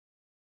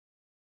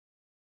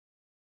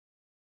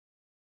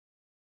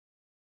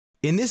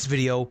In this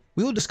video,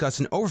 we will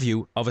discuss an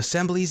overview of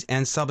assemblies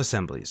and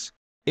subassemblies.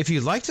 If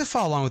you'd like to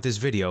follow along with this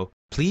video,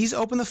 please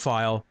open the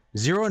file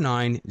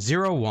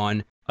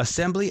 0901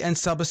 Assembly and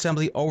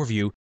Subassembly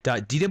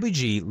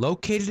Overview.dwg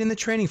located in the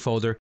training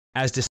folder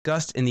as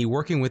discussed in the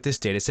Working with this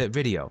Dataset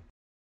video.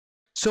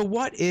 So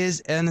what is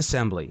an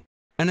assembly?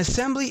 An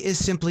assembly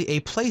is simply a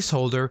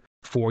placeholder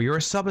for your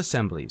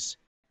subassemblies.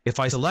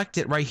 If I select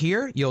it right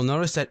here, you'll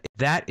notice that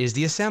that is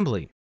the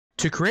assembly.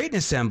 To create an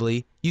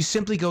assembly, you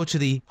simply go to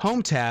the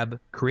Home tab,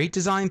 Create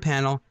Design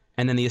panel,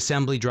 and then the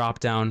Assembly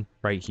drop-down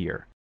right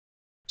here.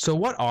 So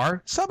what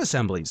are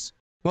subassemblies?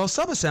 Well,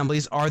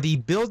 subassemblies are the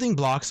building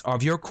blocks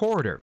of your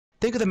corridor.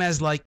 Think of them as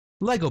like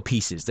Lego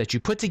pieces that you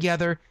put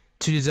together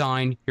to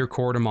design your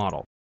corridor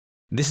model.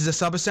 This is a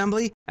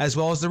subassembly, as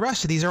well as the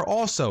rest of these are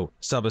also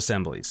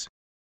subassemblies.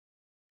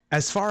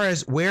 As far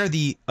as where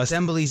the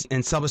assemblies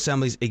and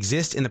subassemblies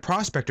exist in the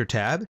Prospector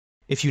tab,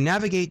 if you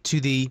navigate to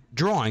the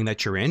drawing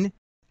that you're in,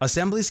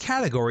 Assemblies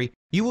category,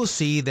 you will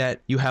see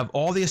that you have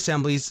all the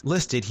assemblies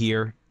listed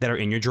here that are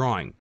in your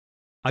drawing.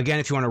 Again,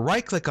 if you want to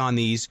right-click on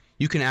these,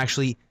 you can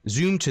actually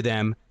zoom to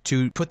them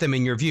to put them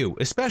in your view,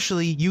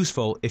 especially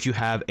useful if you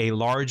have a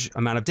large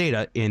amount of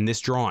data in this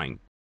drawing.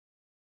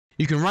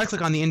 You can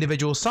right-click on the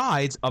individual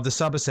sides of the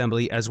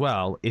subassembly as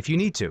well if you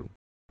need to.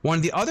 One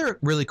of the other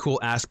really cool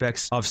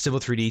aspects of Civil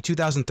 3D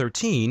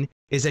 2013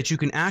 is that you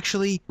can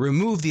actually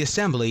remove the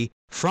assembly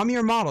from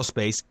your model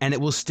space and it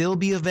will still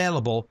be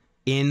available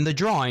in the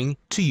drawing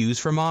to use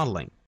for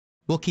modeling.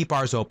 We'll keep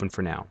ours open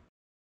for now.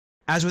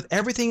 As with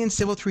everything in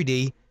Civil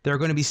 3D, there are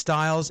going to be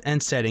styles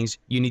and settings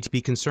you need to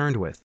be concerned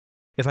with.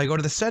 If I go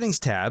to the Settings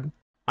tab,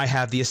 I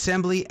have the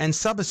Assembly and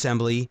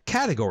Subassembly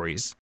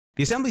categories.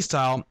 The assembly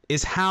style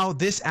is how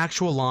this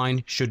actual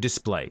line should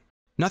display.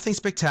 Nothing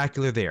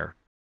spectacular there.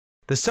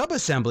 The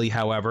subassembly,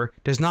 however,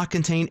 does not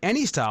contain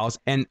any styles,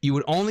 and you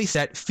would only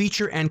set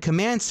feature and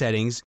command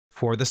settings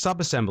for the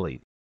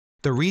subassembly.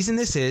 The reason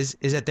this is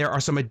that there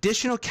are some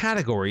additional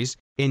categories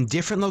in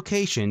different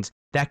locations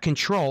that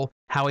control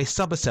how a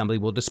subassembly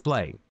will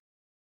display.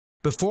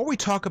 Before we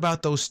talk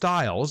about those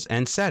styles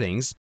and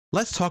settings,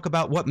 let's talk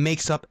about what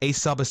makes up a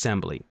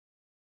subassembly.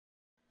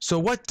 So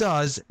what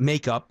does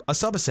make up a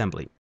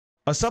subassembly?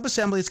 A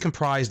subassembly is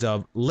comprised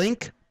of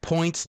link,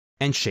 points,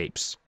 and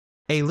shapes.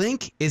 A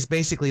link is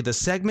basically the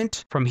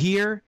segment from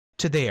here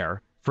to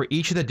there for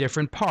each of the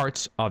different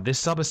parts of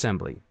this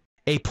subassembly.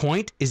 A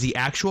point is the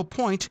actual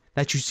point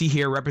that you see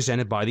here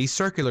represented by the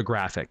circular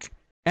graphic.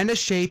 And a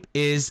shape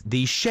is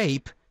the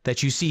shape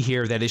that you see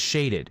here that is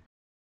shaded.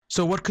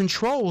 So what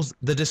controls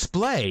the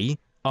display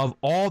of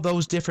all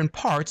those different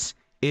parts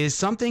is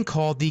something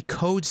called the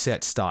code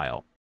set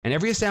style. And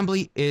every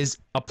assembly is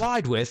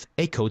applied with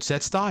a code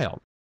set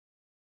style.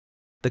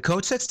 The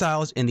code set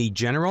style is in the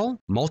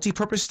General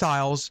Multi-Purpose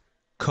Styles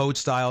Code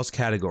Styles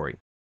category.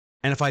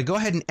 And if I go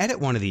ahead and edit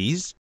one of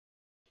these,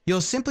 you'll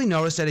simply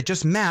notice that it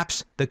just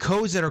maps the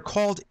codes that are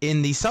called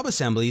in the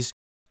subassemblies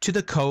to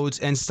the codes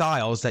and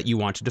styles that you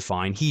want to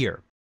define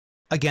here.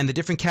 Again, the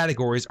different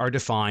categories are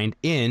defined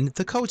in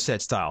the code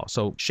set style.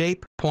 So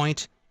shape,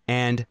 point,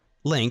 and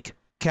link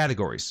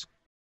categories.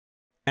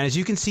 And as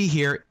you can see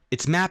here,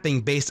 it's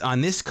mapping based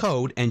on this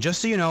code. And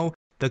just so you know,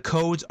 the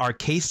codes are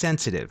case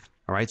sensitive.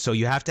 All right, so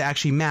you have to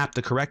actually map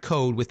the correct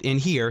code within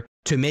here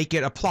to make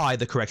it apply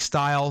the correct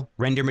style,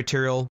 render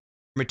material,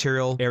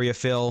 area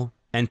fill,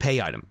 and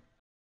pay item.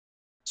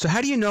 So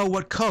how do you know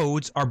what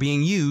codes are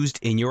being used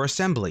in your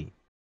assembly?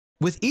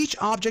 With each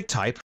object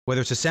type, whether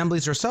it's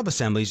assemblies or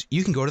subassemblies,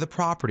 you can go to the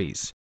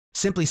properties.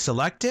 Simply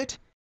select it,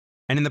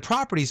 and in the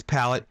properties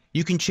palette,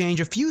 you can change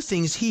a few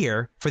things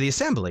here for the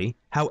assembly.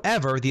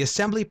 However, the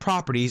assembly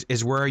properties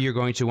is where you're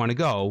going to want to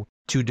go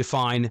to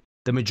define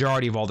the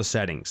majority of all the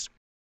settings.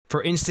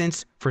 For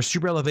instance, for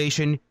super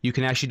elevation, you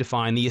can actually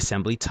define the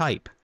assembly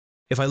type.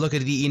 If I look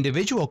at the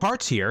individual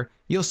parts here,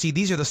 you'll see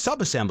these are the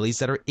subassemblies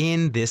that are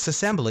in this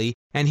assembly,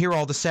 and here are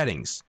all the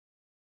settings.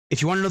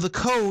 If you want to know the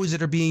codes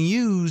that are being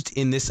used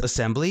in this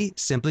assembly,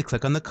 simply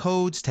click on the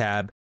Codes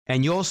tab,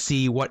 and you'll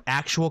see what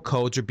actual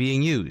codes are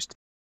being used.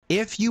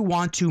 If you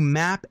want to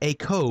map a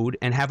code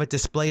and have it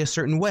display a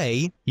certain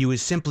way, you would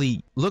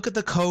simply look at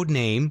the code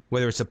name,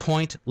 whether it's a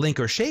point,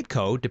 link, or shape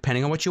code,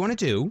 depending on what you want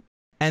to do,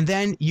 and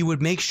then you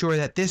would make sure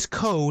that this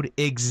code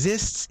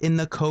exists in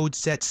the code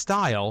set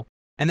style,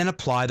 and then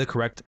apply the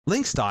correct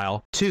link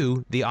style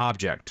to the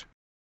object.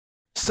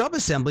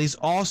 Subassemblies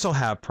also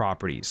have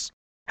properties.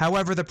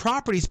 However, the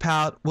properties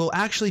palette will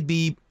actually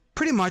be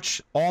pretty much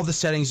all the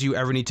settings you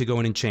ever need to go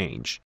in and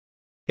change.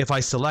 If I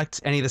select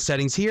any of the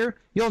settings here,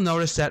 you'll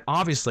notice that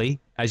obviously,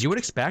 as you would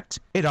expect,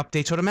 it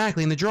updates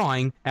automatically in the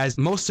drawing as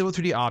most Civil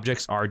 3D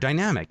objects are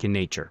dynamic in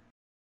nature.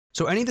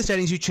 So any of the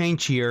settings you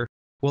change here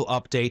will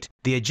update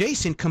the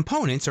adjacent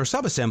components or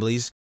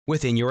subassemblies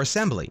within your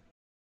assembly.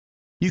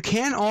 You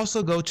can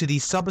also go to the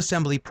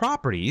subassembly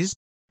properties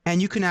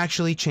and you can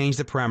actually change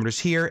the parameters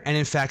here, and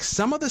in fact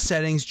some of the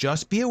settings,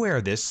 just be aware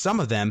of this, some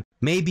of them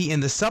may be in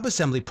the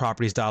subassembly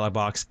properties dialog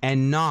box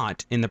and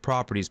not in the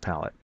properties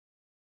palette.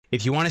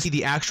 If you want to see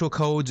the actual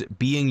codes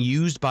being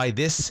used by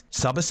this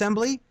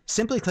subassembly,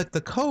 simply click the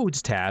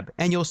Codes tab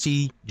and you'll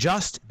see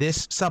just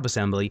this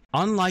subassembly,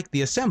 unlike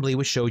the assembly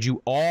which showed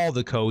you all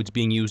the codes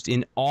being used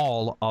in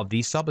all of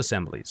these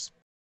subassemblies.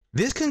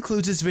 This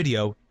concludes this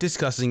video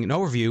discussing an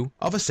overview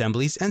of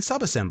assemblies and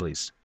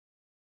subassemblies.